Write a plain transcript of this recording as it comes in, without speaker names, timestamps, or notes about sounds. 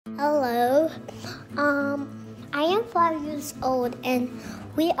Hello. I am 5 years old and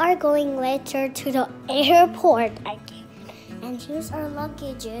we are going later to the airport again. And here's our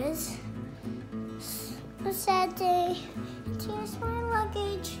luggages. A sad day. And here's my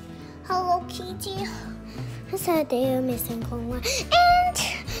luggage. Hello Kitty. A sad day of missing Kongwa. And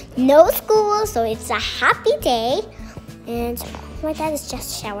no school, so it's a happy day. And my dad is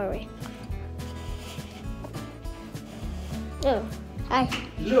just showering. Oh, hi.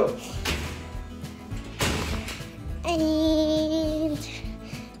 Look. And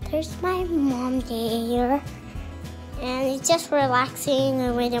there's my mom there. And it's just relaxing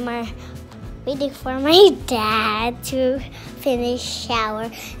and waiting for my dad to finish shower.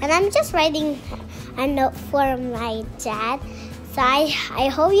 And I'm just writing a note for my dad. So I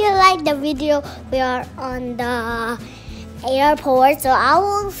hope you like the video. We are on the airport. So I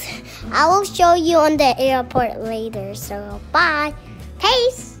will show you on the airport later. So bye.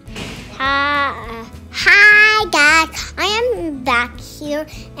 Peace. Hi guys. I am back here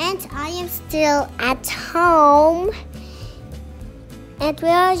and I am still at home. And we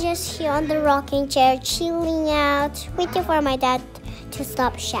are just here on the rocking chair, chilling out, waiting for my dad to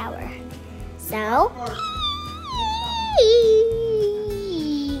stop shower. So,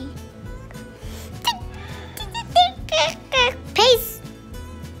 peace.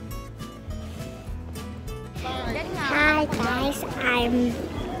 Hi guys, I'm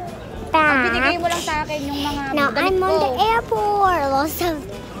back. Now I'm on the airport. Lots of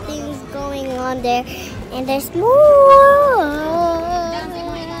things going on there, and there's more.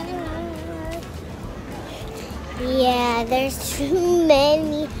 Yeah, there's too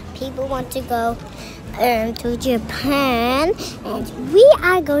many people want to go to Japan, and we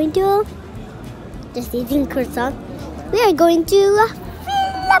are going to just eating croissant. We are going to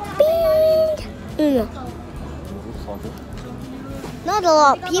Philippines. Not a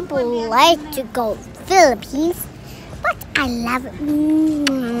lot of people like to go Philippines, but I love it.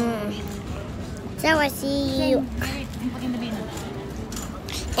 So I see you.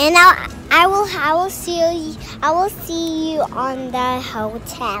 And now I will see you on the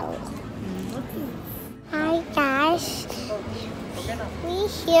hotel. Hi guys. We're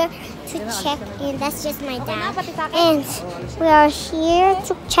here to check in. That's just my dad. And we are here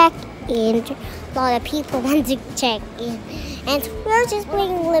to check in. A lot of people want to check in. And we're just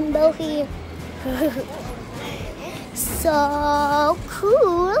playing limbo here. So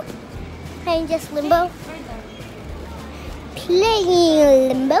cool. Playing just limbo. Playing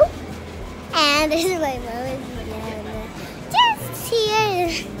limbo. And this is my mom just here.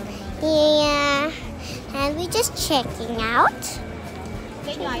 Yeah. And we're just checking out.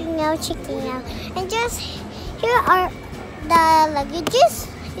 Checking out. And just here are the luggages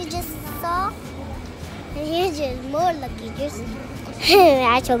you just saw. And here's just more luggages.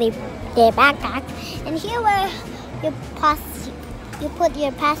 Actually, the backpack. And here where you put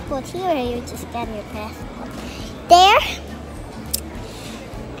your passport here, and you just scan your passport there.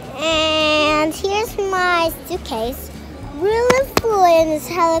 And here's my suitcase. Really full, and it's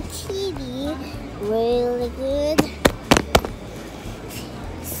Hello Kitty. Really good.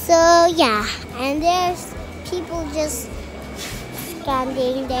 So yeah, and there's people just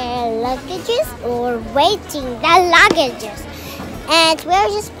scanning their luggages or waiting the luggages. And we're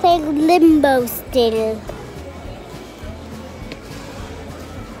just playing limbo still.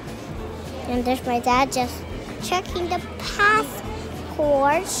 And there's my dad just checking the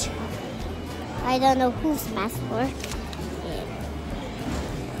passport. I don't know whose passport.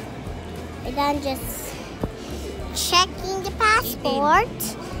 My dad just checking the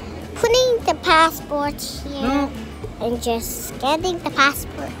passport, putting the passport here, and just scanning the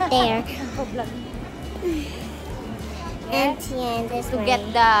passport there. And there's to get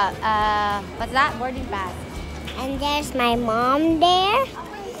the what's that, boarding pass. And there's my mom there.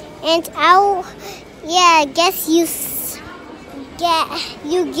 And I guess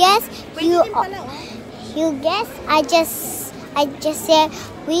I just said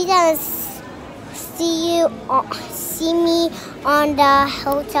we don't see me on the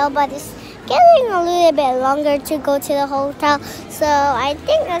hotel, but it's getting a little bit longer to go to the hotel, so I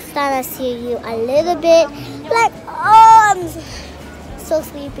think I'm gonna see you a little bit. Like, oh, I'm so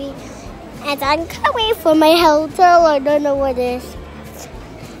sleepy, and I can't wait for my hotel. I don't know what it is,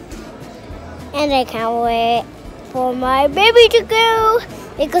 and I can't wait for my baby to go,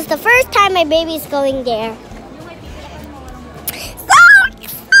 because the first time my baby is going there.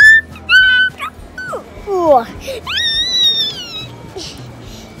 So